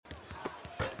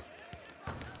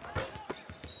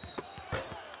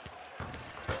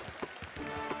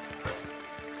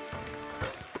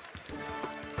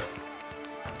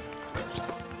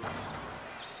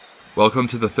Welcome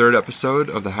to the third episode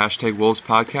of the Hashtag Wolves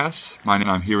podcast.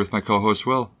 I'm here with my co-host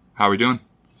Will. How are we doing?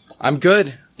 I'm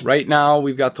good. Right now,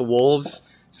 we've got the Wolves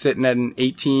sitting at an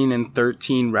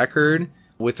 18-13 record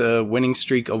with a winning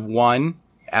streak of 1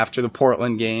 after the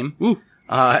Portland game.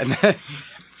 And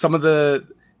some of the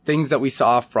things that we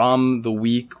saw from the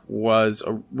week was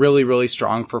a really, really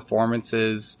strong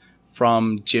performances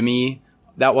from Jimmy.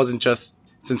 That wasn't just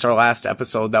since our last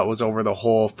episode, that was over the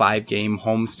whole 5-game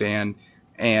homestand.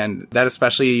 And that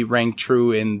especially rang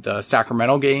true in the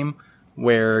Sacramento game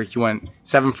where he went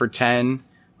 7 for 10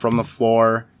 from the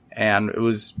floor. And it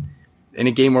was in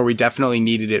a game where we definitely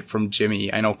needed it from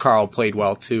Jimmy. I know Carl played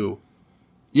well too.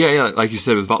 Yeah. Like you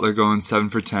said, with Butler going 7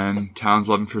 for 10, Towns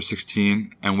 11 for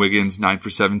 16, and Wiggins 9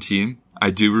 for 17. I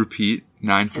do repeat,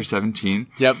 9 for 17.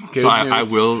 Yep. Good so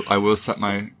news. I will set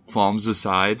my qualms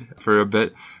aside for a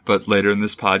bit, but later in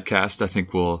this podcast, I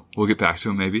think we'll get back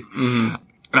to him maybe. Mm-hmm.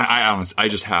 I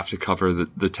just have to cover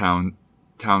the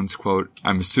Towns quote.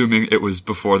 I'm assuming it was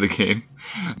before the game,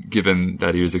 given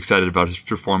that he was excited about his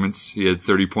performance. He had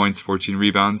 30 points, 14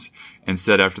 rebounds, and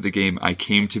said after the game, "I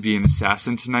came to be an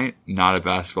assassin tonight, not a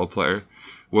basketball player."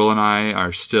 Will and I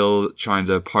are still trying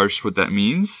to parse what that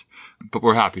means, but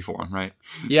we're happy for him, right?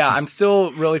 Yeah, I'm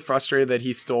still really frustrated that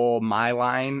he stole my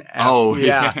line.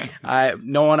 Yeah.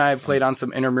 Noah and I played on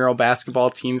some intramural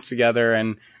basketball teams together,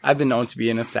 and I've been known to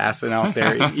be an assassin out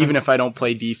there, even if I don't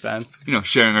play defense. You know,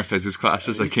 sharing our physics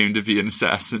classes, I came to be an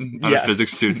assassin, not a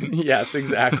physics student. Yes,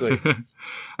 exactly. And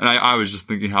I was just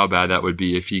thinking how bad that would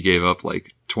be if he gave up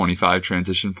like 25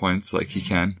 transition points like he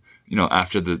can, you know,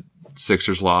 after the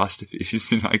Sixers lost. If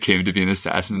he's, I came to be an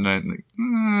assassin tonight. Like,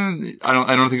 I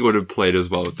don't think it would have played as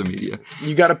well with the media.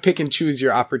 You got to pick and choose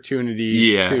your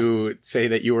opportunities to say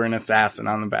that you were an assassin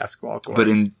on the basketball court. But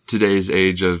in today's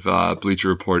age of Bleacher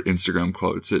Report Instagram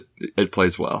quotes, it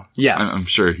plays well. Yes, I'm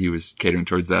sure he was catering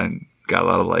towards that and got a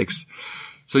lot of likes.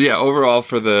 So yeah, overall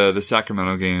for the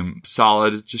Sacramento game,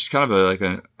 solid. Just kind of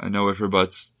a no if or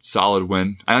buts solid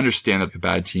win. I understand that the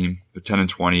bad team, they're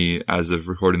 10-20 as of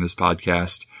recording this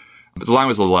podcast. But the line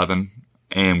was 11,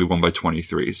 and we won by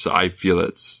 23. So I feel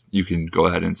you can go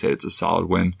ahead and say it's a solid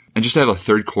win. And just to have a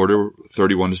third quarter,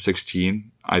 31-16,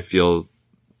 I feel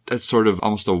that's sort of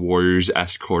almost a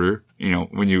Warriors-esque quarter. You know,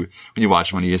 when you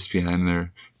watch them on ESPN,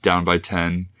 they're down by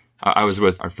 10. I was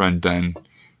with our friend Ben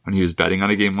when he was betting on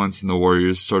a game once, and the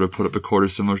Warriors sort of put up a quarter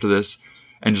similar to this.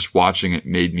 And just watching it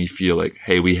made me feel like,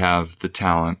 hey, we have the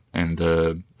talent and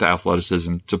the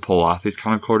athleticism to pull off these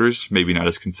kind of quarters. Maybe not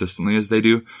as consistently as they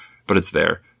do, but it's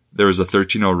there. There was a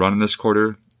 13-0 run in this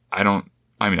quarter. I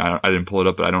didn't pull it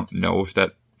up, but I don't know if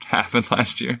that happened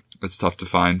last year. It's tough to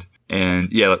find.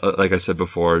 And yeah, like I said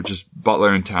before, just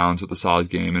Butler and Towns with a solid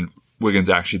game and Wiggins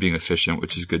actually being efficient,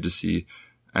 which is good to see.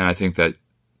 And I think that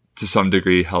to some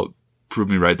degree helped prove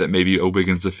me right that maybe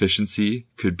Wiggins' efficiency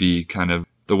could be kind of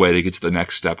the way to get to the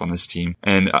next step on this team.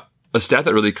 And a stat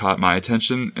that really caught my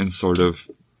attention and sort of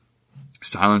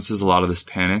silences a lot of this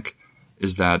panic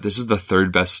is that this is the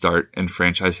third best start in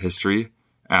franchise history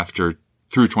through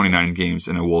 29 games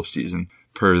in a Wolves season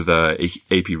per the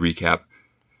AP recap.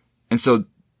 And so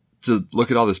to look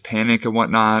at all this panic and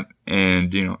whatnot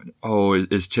and,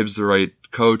 is Tibbs the right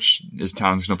coach? Is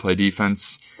Towns going to play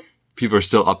defense? People are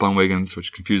still up on Wiggins,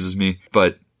 which confuses me.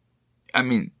 But, I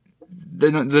mean,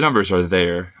 the numbers are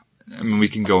there. I mean, we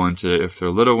can go into if they're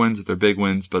little wins, if they're big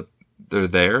wins, but they're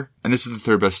there. And this is the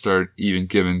third best start, even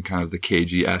given kind of the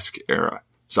KG-esque era.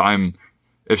 So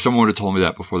if someone would have told me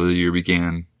that before the year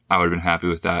began, I would have been happy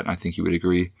with that. And I think you would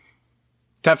agree.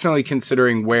 Definitely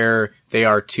considering where they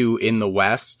are too in the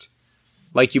West.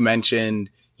 Like you mentioned,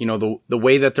 the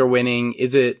way that they're winning,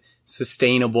 is it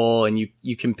sustainable? And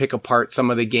you can pick apart some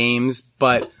of the games,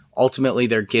 but ultimately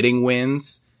they're getting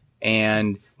wins.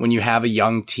 And when you have a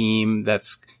young team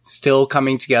that's still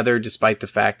coming together, despite the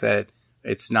fact that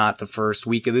it's not the first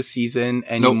week of the season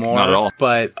anymore. Nope, not at all.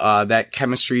 But that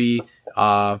chemistry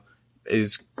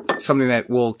is something that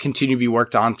will continue to be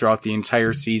worked on throughout the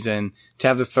entire season. To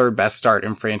have the third best start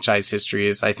in franchise history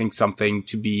is, I think, something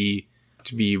to be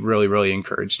really, really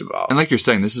encouraged about. And like you're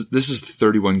saying, this is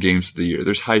 31 games of the year.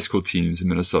 There's high school teams in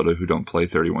Minnesota who don't play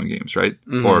 31 games, right?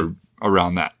 Mm-hmm. Or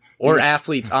around that. Or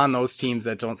athletes on those teams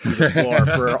that don't see the floor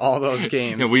for all those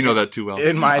games. Yeah, we know that too well.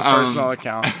 In my personal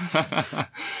account.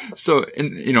 So,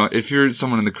 if you're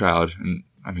someone in the crowd, and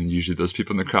I mean, usually those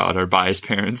people in the crowd are biased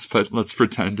parents, but let's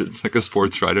pretend it's like a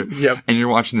sports writer. Yep. And you're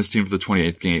watching this team for the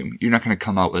 28th game. You're not going to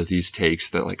come out with these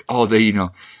takes that like, oh, they're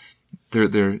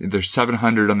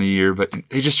 700 on the year, but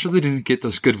they just really didn't get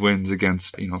those good wins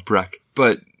against, Breck.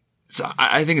 But so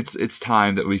I think it's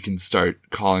time that we can start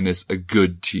calling this a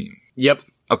good team. Yep.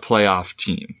 A playoff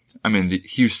team. I mean, the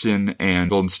Houston and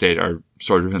Golden State are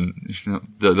sort of in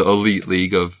the elite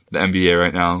league of the NBA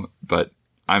right now, but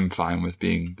I'm fine with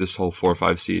being this whole 4 or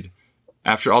 5 seed.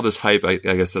 After all this hype, I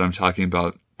guess that I'm talking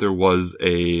about, there was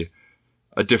a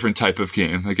different type of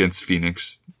game against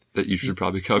Phoenix that you should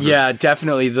probably cover. Yeah,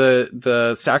 definitely.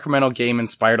 The Sacramento game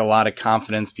inspired a lot of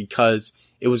confidence because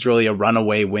it was really a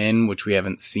runaway win, which we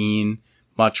haven't seen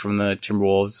much from the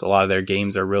Timberwolves. A lot of their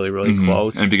games are really, really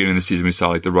close. And beginning of the season, we saw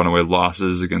like the runaway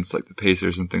losses against like the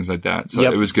Pacers and things like that. So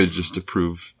It was good just to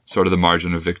prove sort of the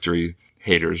margin of victory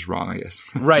haters wrong, I guess.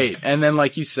 Right. And then,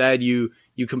 like you said, you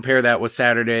compare that with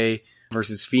Saturday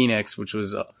versus Phoenix, which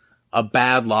was a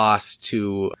bad loss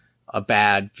to a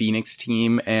bad Phoenix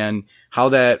team. And how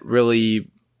that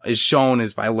really is shown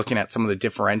is by looking at some of the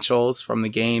differentials from the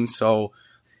game. So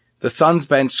the Suns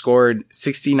bench scored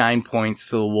 69 points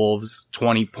to the Wolves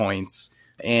 20 points,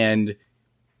 and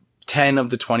 10 of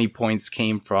the 20 points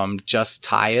came from just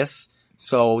Tyus.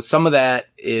 So some of that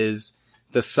is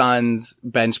the Suns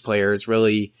bench players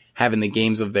really having the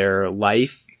games of their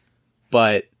life.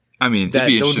 But I mean, it'd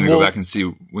be interesting to go back and see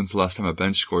when's the last time a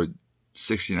bench scored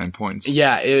 69 points.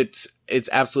 Yeah, it's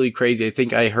absolutely crazy. I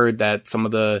think I heard that some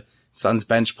of the Suns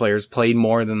bench players played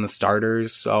more than the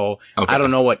starters. So I don't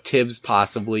know what Tibbs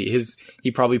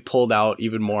he probably pulled out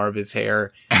even more of his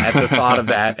hair at the thought of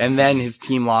that. And then his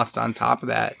team lost on top of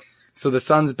that. So the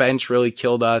Suns bench really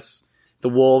killed us. The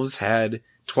Wolves had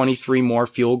 23 more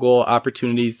field goal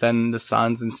opportunities than the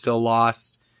Suns and still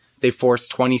lost. They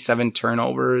forced 27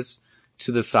 turnovers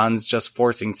to the Suns, just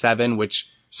forcing 7, which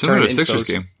similar to the Sixers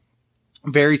game.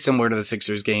 Very similar to the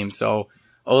Sixers game. So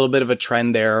a little bit of a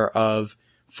trend there of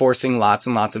forcing lots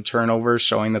and lots of turnovers,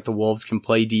 showing that the Wolves can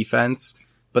play defense,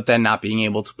 but then not being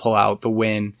able to pull out the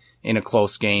win in a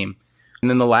close game. And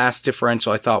then the last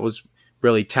differential I thought was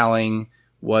really telling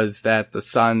was that the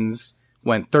Suns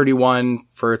went 31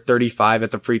 for 35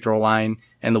 at the free throw line,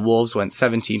 and the Wolves went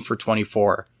 17 for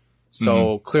 24.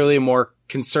 So clearly a more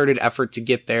concerted effort to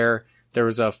get there. There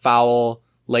was a foul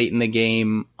late in the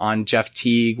game on Jeff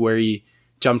Teague where he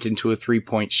jumped into a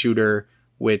 3-point shooter,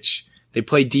 which they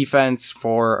played defense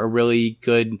for a really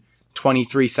good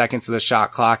 23 seconds of the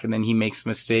shot clock, and then he makes a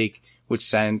mistake, which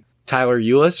sent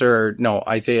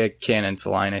Isaiah Cannon to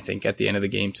line, I think, at the end of the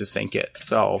game to sink it.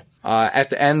 So at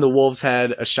the end, the Wolves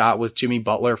had a shot with Jimmy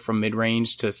Butler from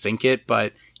mid-range to sink it,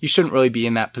 but you shouldn't really be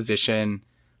in that position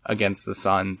against the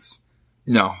Suns.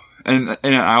 No. And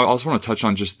I also want to touch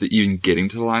on just the even getting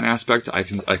to the line aspect. I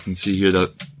can see here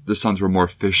that the Suns were more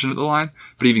efficient at the line,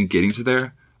 but even getting to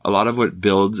there, a lot of what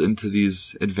builds into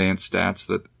these advanced stats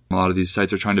that a lot of these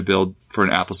sites are trying to build for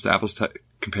an apples to apples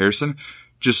comparison,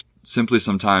 just simply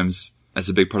sometimes as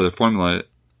a big part of the formula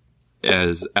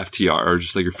as FTR, or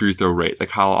just like your free throw rate,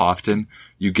 like how often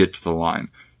you get to the line.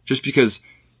 Just because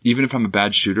even if I'm a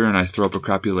bad shooter and I throw up a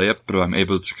crappy layup, but I'm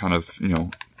able to kind of,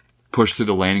 push through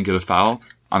the lane and get a foul,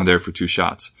 I'm there for 2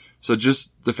 shots. So just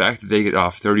the fact that they get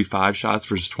off 35 shots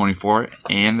versus 24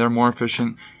 and they're more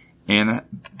efficient and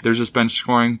there's this bench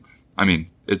scoring. I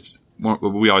mean, it's more,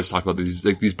 we always talk about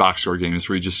these box score games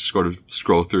where you just sort of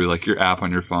scroll through like your app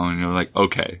on your phone and you're like,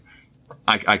 okay,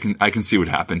 I can see what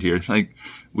happened here. Like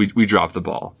we dropped the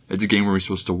ball. It's a game where we're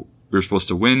supposed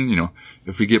to win.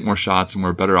 If we get more shots and we're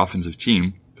a better offensive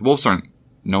team, the Wolves aren't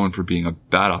known for being a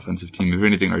bad offensive team. If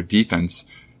anything, our defense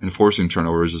and forcing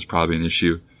turnovers is probably an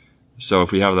issue. So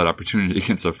if we have that opportunity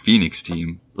against a Phoenix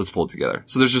team, let's pull it together.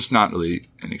 So there's just not really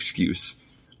an excuse,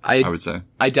 I would say.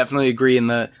 I definitely agree. And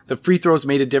the free throws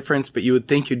made a difference, but you would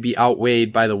think you'd be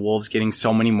outweighed by the Wolves getting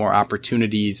so many more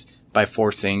opportunities by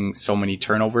forcing so many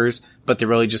turnovers. But they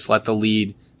really just let the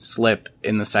lead slip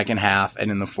in the second half,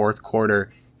 and in the fourth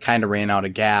quarter kind of ran out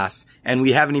of gas. And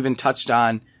we haven't even touched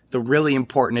on the really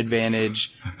important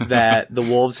advantage that the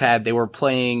Wolves had. They were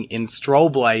playing in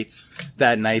strobe lights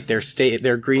that night,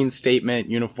 their green statement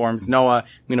uniforms. Noah,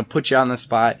 I'm going to put you on the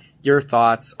spot. Your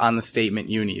thoughts on the statement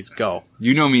unis. Go.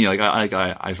 You know me,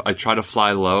 I try to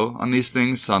fly low on these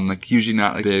things, so I'm usually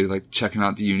not big checking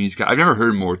out the unis. I've never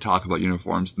heard more talk about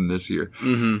uniforms than this year.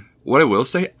 Mm-hmm. What I will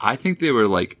say, I think they were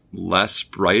less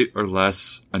bright or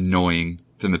less annoying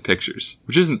than the pictures,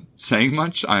 which isn't saying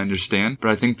much, I understand, but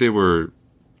I think they were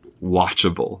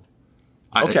watchable.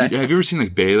 Okay. Have you ever seen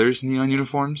Baylor's neon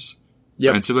uniforms?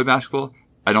 Yep. In NCAA basketball?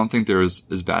 I don't think they're as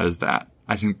bad as that.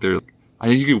 I think you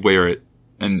could wear it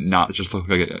and not just look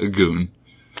like a goon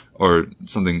or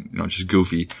something, just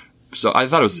goofy. So I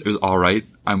thought it was all right.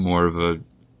 I'm more of a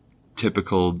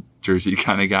typical jersey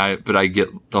kind of guy, but I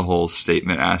get the whole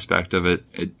statement aspect of it.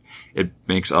 It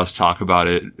makes us talk about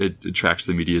it. It attracts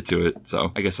the media to it.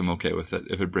 So I guess I'm okay with it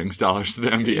if it brings dollars to the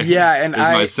NBA. Yeah, and is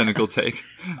my cynical take.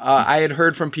 I had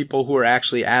heard from people who were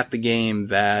actually at the game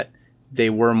that they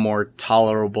were more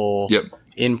tolerable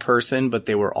in person, but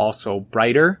they were also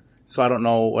brighter. So I don't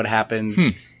know what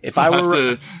happens if I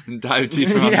were to dive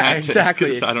deeper on that. Exactly.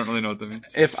 Because I don't really know what that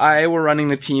means. If I were running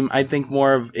the team, I'd think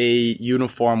more of a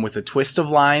uniform with a twist of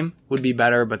lime would be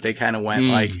better, but they kind of went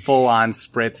like full on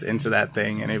spritz into that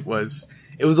thing, and it was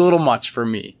a little much for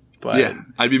me. But yeah,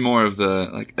 I'd be more of the,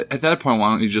 like, at that point, why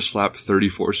don't you just slap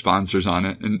 34 sponsors on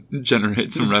it and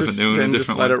generate some revenue in a different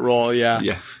just let it roll. Yeah.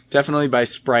 Yeah. Definitely by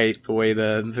Sprite, the way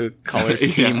the color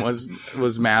scheme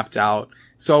was mapped out.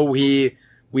 So we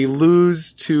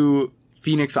lose to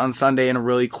Phoenix on Sunday in a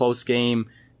really close game,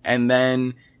 and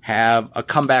then have a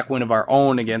comeback win of our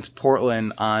own against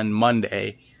Portland on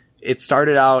Monday. It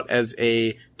started out as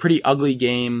a pretty ugly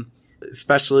game,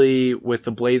 especially with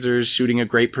the Blazers shooting a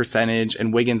great percentage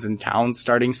and Wiggins and Towns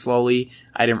starting slowly.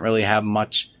 I didn't really have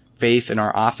much faith in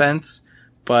our offense,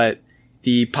 but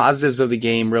the positives of the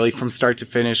game really from start to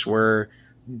finish were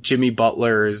Jimmy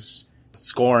Butler's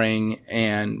scoring,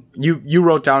 and you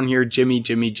wrote down here Jimmy.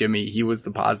 He was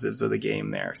the positives of the game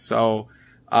there. So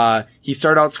he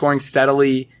started out scoring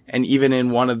steadily, and even in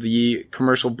one of the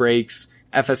commercial breaks,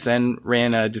 FSN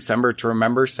ran a December to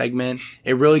Remember segment.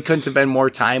 It really couldn't have been more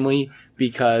timely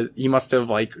because he must have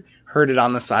like heard it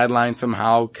on the sideline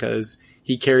somehow, because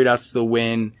he carried us to the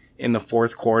win in the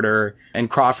fourth quarter. And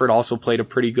Crawford also played a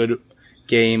pretty good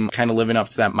game, kind of living up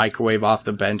to that microwave off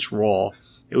the bench role.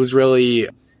 It was really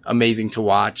amazing to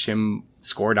watch him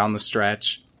score down the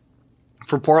stretch.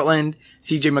 For Portland,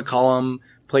 CJ McCollum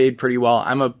played pretty well.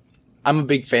 I'm a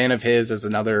big fan of his as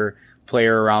another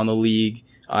player around the league.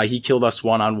 He killed us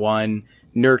one-on-one.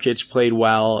 Nurkic played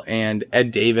well, and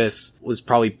Ed Davis was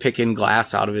probably picking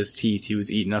glass out of his teeth. He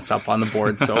was eating us up on the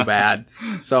board so bad.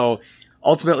 So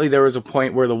ultimately there was a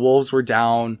point where the Wolves were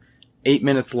down 8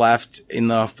 minutes left in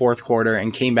the fourth quarter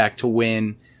and came back to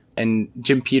win. And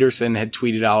Jim Peterson had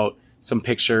tweeted out some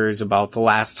pictures about the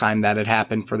last time that had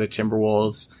happened for the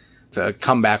Timberwolves, the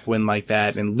comeback win like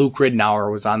that. And Luke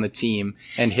Ridnour was on the team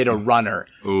and hit a runner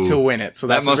to win it. So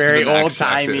that's a very old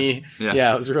timey.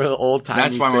 Yeah, it was really old timey.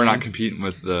 That's why we're not competing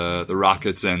with the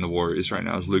Rockets and the Warriors right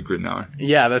now, is Luke Ridnour.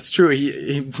 Yeah, that's true.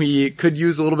 We could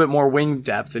use a little bit more wing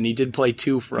depth, and he did play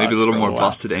two for us. Maybe a little more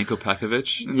busted ankle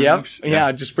Pekovic. Yep.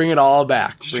 Yeah, just bring it all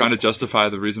back. Just trying to justify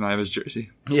the reason I have his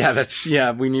jersey.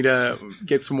 Yeah, we need to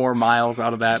get some more miles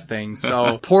out of that thing.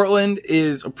 So Portland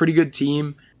is a pretty good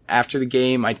team. After the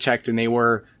game, I checked and they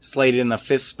were slated in the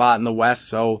 5th spot in the West.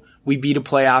 So we beat a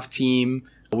playoff team,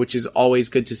 which is always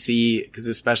good to see, because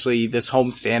especially this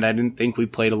homestand, I didn't think we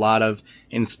played a lot of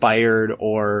inspired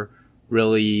or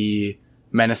really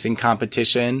menacing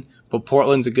competition. But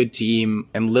Portland's a good team,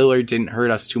 and Lillard didn't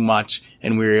hurt us too much,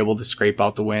 and we were able to scrape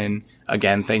out the win,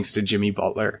 again, thanks to Jimmy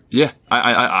Butler. Yeah,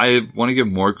 I want to give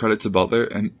more credit to Butler,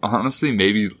 and honestly,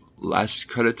 maybe less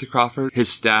credit to Crawford. His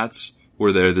stats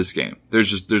were there this game.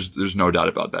 There's no doubt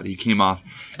about that. He came off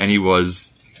and he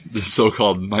was the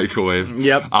so-called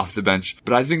microwave off the bench.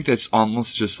 But I think that's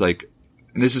almost just like,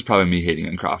 and this is probably me hating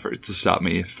on Crawford, to stop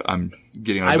me if I'm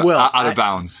getting out of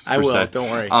bounds. I will, don't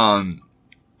worry.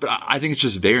 But I think it's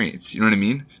just variance. You know what I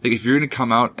mean? Like, if you're going to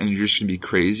come out and you're just going to be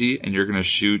crazy and you're going to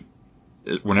shoot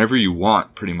whenever you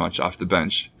want, pretty much off the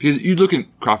bench. Because you look at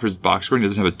Crawford's box score, and he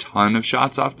doesn't have a ton of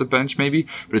shots off the bench, maybe,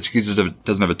 but it's because he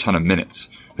doesn't have a ton of minutes.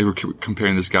 Like, we're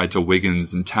comparing this guy to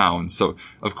Wiggins and Towns, so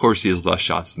of course he has less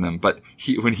shots than them. But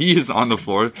when he is on the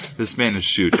floor, this man is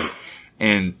shooting,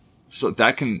 and so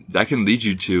that can lead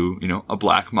you to, you know, a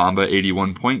Black Mamba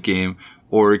 81-point game,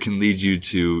 or it can lead you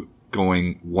to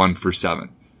going 1 for 7.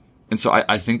 And so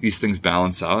I think these things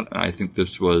balance out, and I think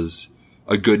this was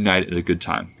a good night at a good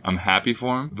time. I'm happy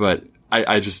for him, but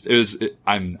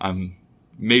I'm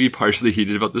maybe partially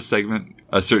heated about this segment.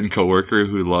 A certain coworker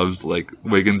who loves like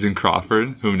Wiggins and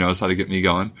Crawford, who knows how to get me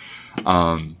going,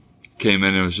 came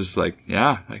in and was just like,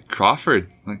 yeah, like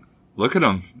Crawford, like, look at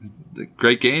him.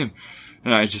 Great game.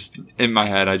 And I just, in my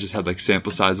head, I just had like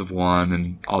sample size of 1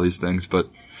 and all these things, but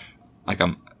like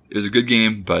it was a good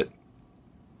game, but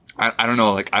I don't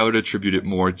know, like I would attribute it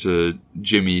more to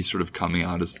Jimmy sort of coming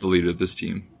out as the leader of this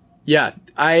team. Yeah,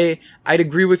 I'd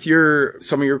agree with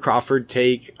some of your Crawford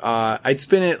take. I'd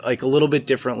spin it like a little bit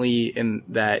differently in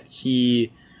that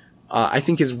I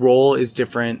think his role is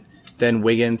different than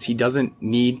Wiggins. He doesn't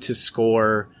need to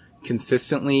score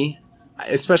consistently,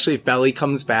 especially if Belly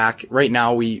comes back. Right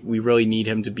now, we really need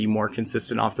him to be more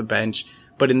consistent off the bench.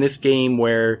 But in this game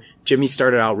where Jimmy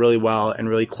started out really well and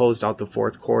really closed out the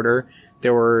fourth quarter,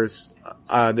 there was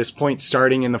this point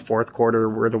starting in the fourth quarter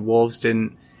where the Wolves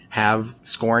didn't have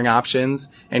scoring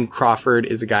options, and Crawford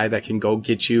is a guy that can go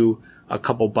get you a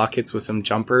couple buckets with some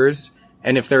jumpers.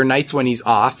 And if there are nights when he's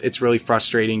off, it's really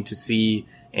frustrating to see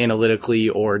analytically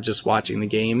or just watching the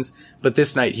games. But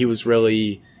this night he was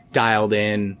really dialed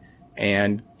in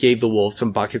and gave the Wolves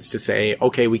some buckets to say,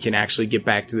 okay, we can actually get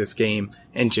back to this game.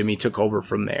 And Jimmy took over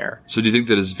from there. So do you think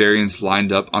that his variance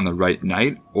lined up on the right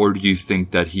night? Or do you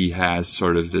think that he has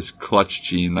sort of this clutch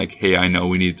gene, like, hey, I know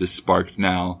we need this spark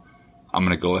now, I'm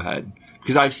going to go ahead?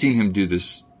 Because I've seen him do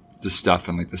this stuff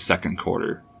in like the second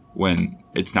quarter when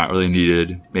it's not really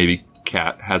needed. Maybe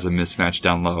Cat has a mismatch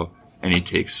down low and he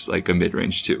takes like a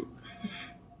mid-range too.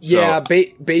 So, yeah,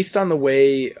 based on the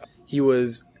way he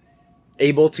was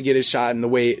able to get his shot and the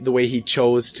way he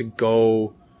chose to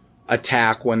go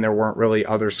attack when there weren't really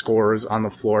other scorers on the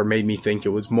floor made me think it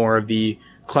was more of the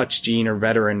clutch gene or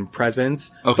veteran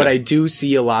presence. Okay. But I do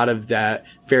see a lot of that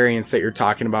variance that you're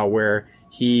talking about where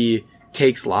he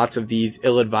takes lots of these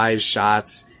ill-advised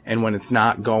shots, and when it's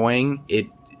not going,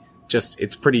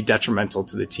 it's pretty detrimental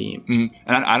to the team. Mm-hmm.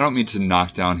 And I don't mean to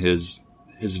knock down his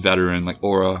veteran like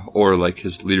aura or like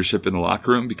his leadership in the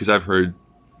locker room, because I've heard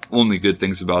only good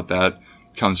things about that.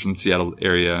 Comes from the Seattle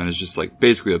area and is just like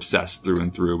basically obsessed through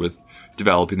and through with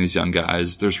developing these young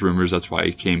guys. There's rumors that's why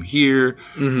he came here,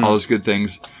 all those good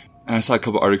things. And I saw a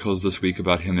couple articles this week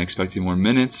about him expecting more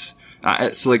minutes.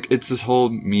 So like it's this whole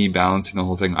me balancing the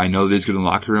whole thing. I know that he's good in the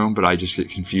locker room, but I just get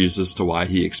confused as to why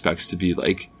he expects to be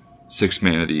like sixth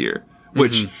man of the year,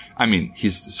 which I mean,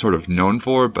 he's sort of known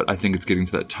for, but I think it's getting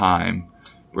to that time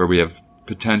where we have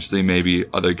potentially maybe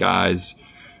other guys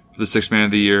for the sixth man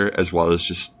of the year, as well as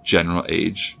just general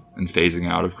age and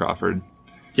phasing out of Crawford.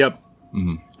 Yep.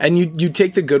 Mm-hmm. And you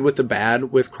take the good with the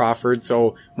bad with Crawford.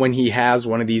 So when he has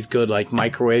one of these good like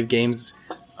microwave games,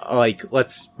 like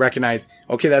let's recognize,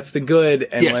 okay, that's the good.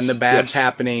 And when the bad's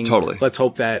happening, let's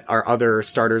hope that our other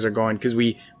starters are going, because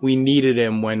we needed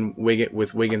him when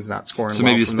with Wiggins not scoring. So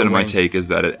maybe a spin of my take is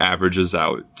that it averages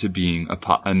out to being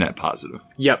a net positive.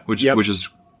 Yep. Which is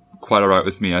quite all right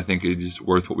with me. I think it is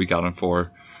worth what we got him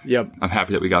for. Yep. I'm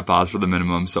happy that we got Boz for the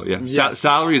minimum. So yeah,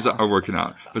 salaries are working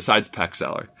out besides Peck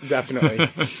salary. Definitely.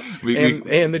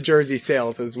 and the jersey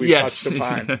sales, as we touched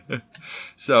upon.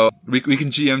 So we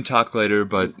can GM talk later,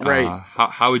 but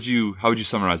how would you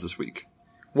summarize this week?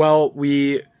 Well,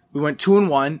 we went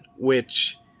 2-1,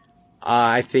 which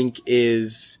I think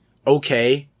is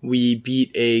okay. We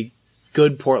beat a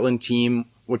good Portland team,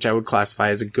 which I would classify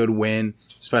as a good win,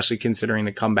 especially considering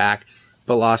the comeback,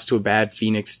 but lost to a bad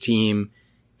Phoenix team.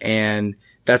 And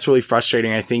that's really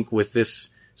frustrating. I think with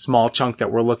this small chunk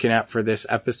that we're looking at for this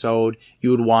episode, you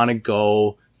would want to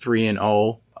go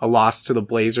 3-0. A loss to the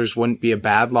Blazers wouldn't be a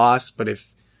bad loss, but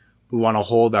if we want to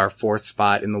hold our fourth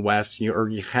spot in the West, or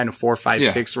you kind of 4, 5,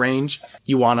 6 range,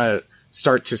 you want to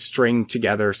start to string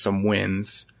together some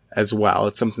wins as well.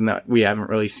 It's something that we haven't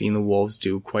really seen the Wolves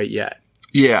do quite yet.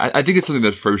 Yeah, I think it's something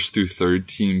that first through third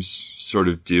teams sort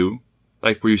of do.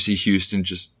 Like where you see Houston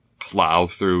just plow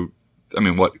through. I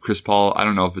mean, Chris Paul, I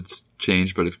don't know if it's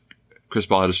changed, but if Chris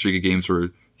Paul had a streak of games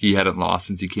where he hadn't lost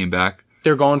since he came back.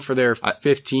 They're going for their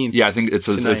 15th. Yeah, I think it's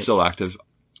still active.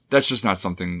 That's just not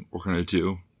something we're going to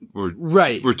do.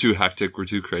 We're too hectic. We're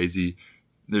too crazy.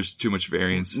 There's too much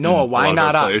variance. No, why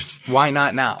not us? Why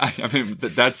not now? I mean,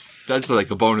 that's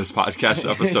like a bonus podcast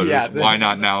episode. Why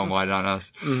not now and why not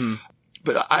us? Mm-hmm.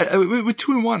 But with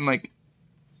 2-1, like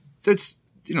that's,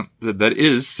 that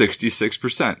is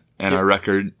 66%, and our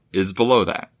record is below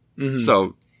that. Mm-hmm.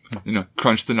 So,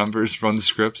 crunch the numbers, run the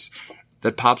scripts.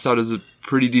 That pops out as a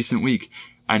pretty decent week.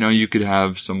 I know you could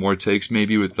have some more takes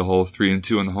maybe with the whole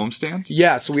 3-2 on the homestand.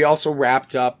 Yeah, so we also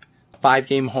wrapped up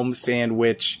 5-game homestand,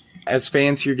 which as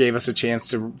fans here gave us a chance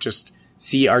to just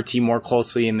see our team more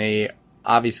closely, and they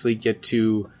obviously get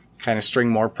to kind of string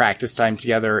more practice time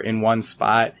together in one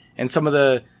spot. And some of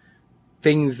the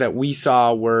things that we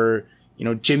saw were,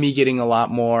 Jimmy getting a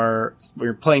lot more, we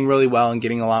were playing really well and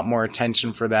getting a lot more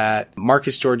attention for that.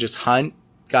 Marcus Georges-Hunt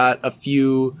got a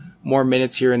few more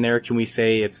minutes here and there. Can we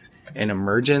say it's an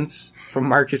emergence from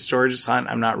Marcus Georges-Hunt?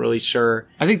 I'm not really sure.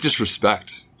 I think just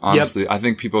respect, honestly. Yep. I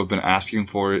think people have been asking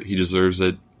for it. He deserves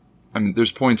it. I mean,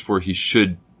 there's points where he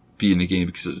should be in the game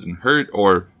because it didn't hurt,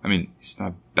 or, I mean, he's not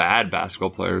a bad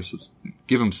basketball player, so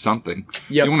give him something.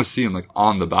 Yep. You want to see him,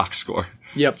 on the box score.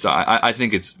 Yep. So I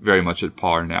think it's very much at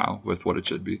par now with what it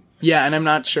should be. Yeah, and I'm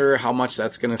not sure how much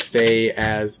that's going to stay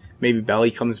as maybe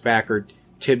Belly comes back or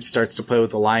Tibbs starts to play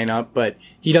with the lineup, but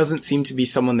he doesn't seem to be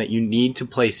someone that you need to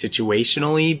play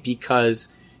situationally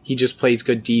because he just plays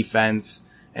good defense.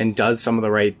 and does some of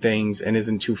the right things and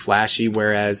isn't too flashy,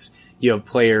 whereas you have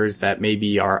players that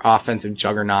maybe are offensive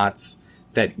juggernauts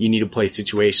that you need to play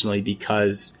situationally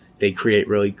because they create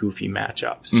really goofy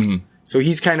matchups. Mm-hmm. So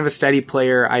he's kind of a steady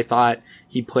player. I thought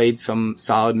he played some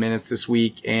solid minutes this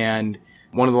week. And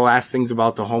one of the last things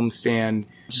about the homestand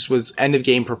just was end of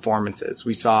game performances.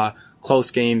 We saw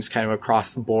close games kind of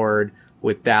across the board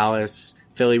with Dallas,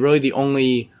 Philly. Really the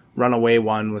only runaway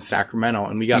one was Sacramento,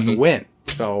 and we got the win.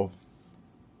 So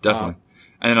definitely.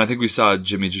 And I think we saw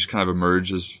Jimmy just kind of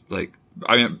emerge as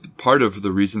part of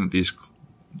the reason that these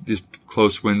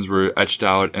close wins were etched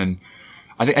out. And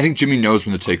I think Jimmy knows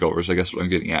when to take over is I guess what I'm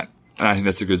getting at. And I think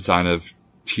that's a good sign of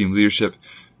team leadership.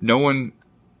 No one,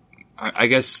 I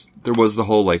guess there was the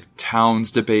whole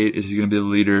Towns debate. Is he going to be the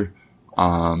leader?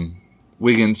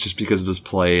 Wiggins, just because of his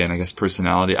play and I guess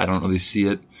personality, I don't really see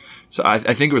it. So I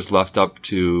think it was left up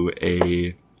to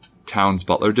a Towns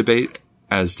Butler debate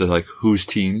as to whose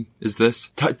team is this.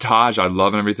 Taj, I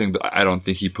love and everything, but I don't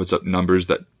think he puts up numbers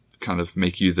that kind of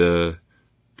make you the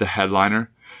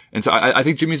headliner. And so I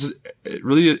think Jimmy's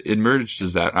really emerged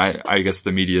as that. I guess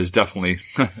the media has definitely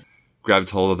grabbed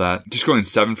hold of that. Just going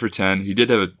 7 for 10. He did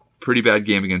have a pretty bad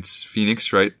game against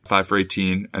Phoenix, right? 5 for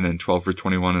 18 and then 12 for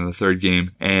 21 in the third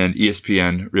game. And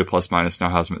ESPN, Real Plus Minus, now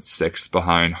has him at 6th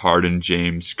behind Harden,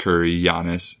 James, Curry,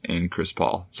 Giannis, and Chris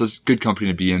Paul. So it's good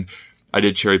company to be in. I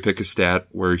did cherry pick a stat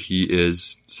where he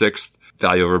is 6th,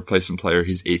 value over replacement player.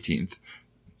 He's 18th.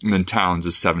 And then Towns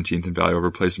is 17th in value over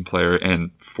replacement player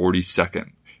and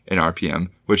 42nd in RPM,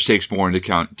 which takes more into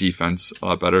account defense a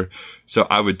lot better. So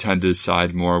I would tend to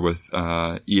side more with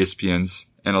ESPN's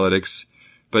analytics.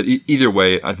 But either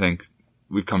way, I think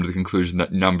we've come to the conclusion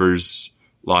that numbers,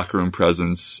 locker room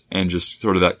presence, and just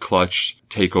sort of that clutch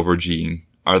takeover gene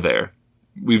are there.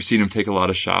 We've seen him take a lot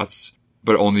of shots,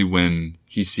 but only when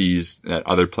he sees that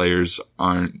other players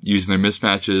aren't using their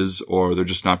mismatches or they're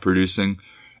just not producing.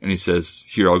 And he says,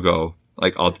 here I'll go.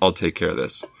 I'll take care of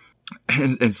this.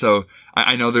 And so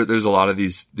I know there's a lot of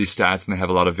these stats and they have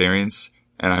a lot of variance.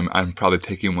 And I'm probably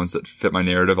picking ones that fit my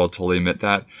narrative. I'll totally admit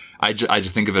that. I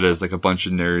just think of it as a bunch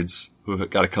of nerds who have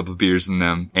got a couple of beers in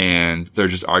them and they're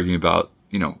just arguing about,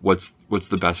 what's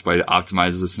the best way to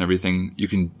optimize this and everything. You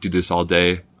can do this all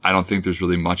day. I don't think there's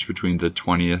really much between the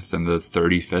 20th and the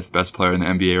 35th best player in the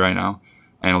NBA right now,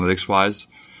 analytics wise.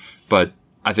 But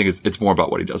I think it's more about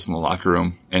what he does in the locker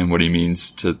room and what he means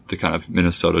to the kind of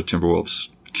Minnesota Timberwolves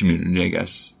community, I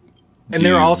guess. And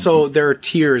there are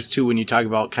tiers too when you talk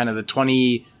about kind of the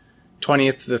 20th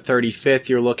to the 35th.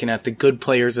 You're looking at the good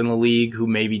players in the league who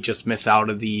maybe just miss out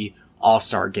of the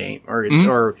All-Star game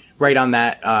or right on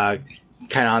that,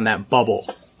 kind of on that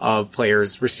bubble of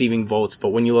players receiving votes. But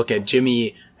when you look at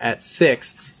Jimmy at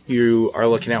 6th, you are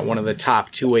looking at one of the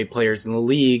top two-way players in the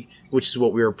league, which is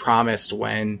what we were promised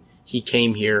when he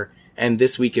came here. And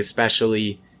this week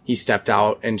especially, he stepped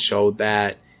out and showed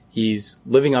that he's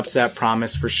living up to that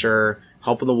promise for sure,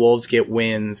 helping the Wolves get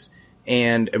wins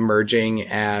and emerging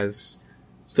as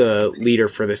the leader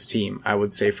for this team, I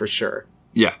would say for sure.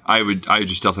 Yeah, I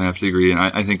just definitely have to agree. And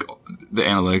I think the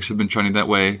analytics have been trending that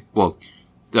way. Well,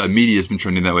 the media has been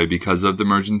trending that way because of the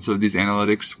emergence of these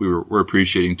analytics. We're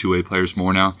appreciating two-way players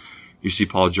more now. You see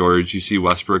Paul George, you see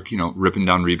Westbrook, ripping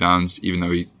down rebounds, even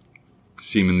though he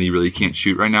seemingly really can't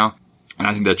shoot right now. And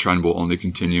I think that trend will only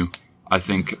continue. I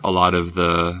think a lot of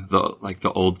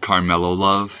the old Carmelo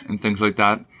love and things like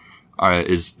that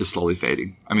is slowly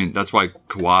fading. I mean, that's why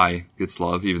Kawhi gets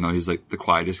love, even though he's the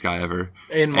quietest guy ever.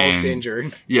 And most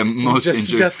injured. Yeah, injured.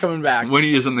 Just coming back. When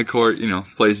he is on the court,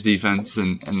 plays defense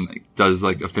and does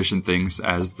efficient things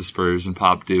as the Spurs and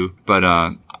Pop do. But,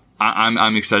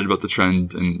 I'm excited about the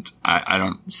trend and I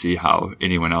don't see how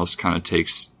anyone else kind of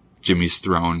takes Jimmy's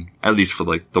throne, at least for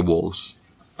the Wolves.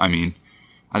 I mean,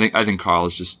 I think Carl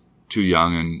is just too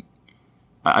young, and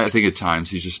I think at times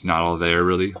he's just not all there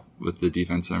really with the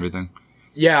defense and everything.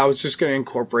 Yeah, I was just going to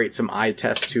incorporate some eye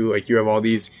tests too. You have all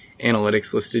these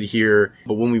analytics listed here,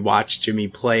 but when we watched Jimmy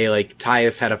play,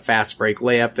 Tyus had a fast break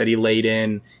layup that he laid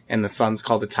in, and the Suns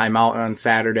called a timeout on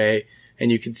Saturday, and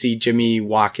you could see Jimmy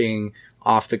walking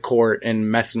off the court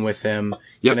and messing with him,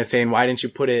 kind of saying, "Why didn't you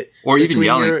put it?" Or even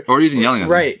yelling, at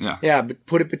right? Him. Yeah, but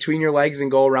put it between your legs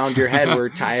and go around your head. Where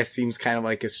Tyus seems kind of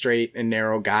like a straight and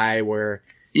narrow guy. Where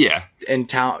and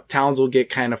Towns will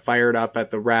get kind of fired up at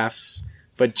the refs,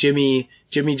 but Jimmy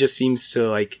just seems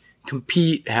to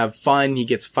compete, have fun. He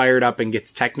gets fired up and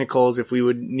gets technicals if we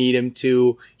would need him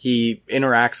to. He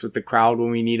interacts with the crowd when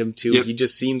we need him to. Yep. He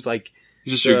just seems like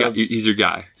he's just your guy. He's your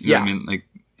guy. You know what I mean?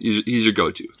 He's your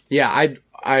go-to. Yeah,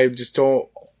 I just don't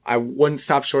I wouldn't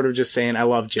stop short of just saying I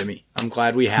love Jimmy. I'm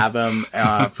glad we have him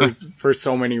for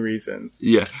so many reasons.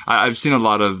 Yeah, I've seen a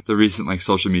lot of the recent like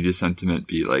social media sentiment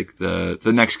be like the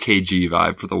next KG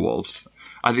vibe for the Wolves.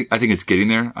 I think it's getting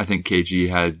there. I think KG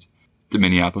had the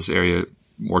Minneapolis area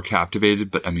more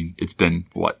captivated, but I mean it's been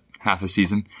half a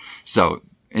season, so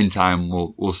in time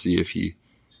we'll see if he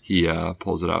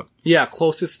pulls it out. Yeah,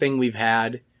 closest thing we've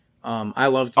had. I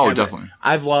loved. Kevin. Oh, definitely.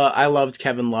 I loved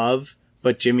Kevin Love.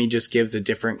 But Jimmy just gives a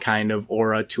different kind of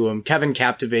aura to him. Kevin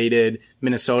captivated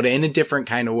Minnesota in a different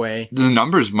kind of way. The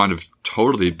numbers might have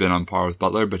totally been on par with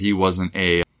Butler, but he wasn't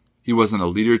a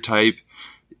leader type.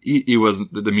 He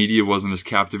wasn't, the media wasn't as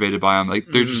captivated by him. Like,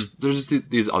 there's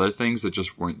just these other things that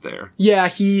just weren't there. Yeah,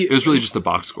 it was really just the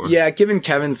box score. Yeah, giving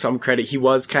Kevin some credit, he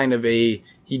was kind of he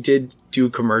did do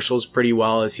commercials pretty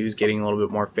well as he was getting a little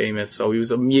bit more famous. So he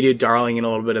was a media darling in a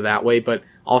little bit of that way, but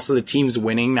also the team's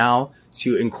winning now.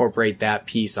 So you incorporate that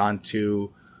piece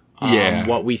onto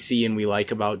what we see and we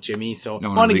like about Jimmy. So I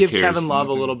want to give Kevin Love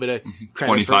a little bit of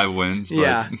credit 25 wins. But.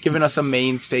 Yeah, giving us a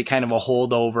mainstay, kind of a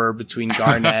holdover between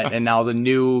Garnett and now the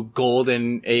new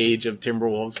golden age of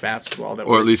Timberwolves basketball.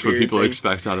 Or at least what people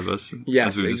expect out of us.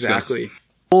 Yes, exactly.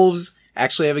 Wolves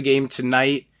actually have a game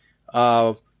tonight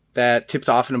that tips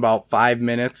off in about 5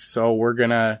 minutes. So we're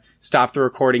going to stop the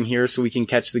recording here so we can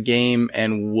catch the game,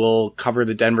 and we'll cover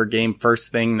the Denver game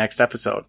first thing next episode.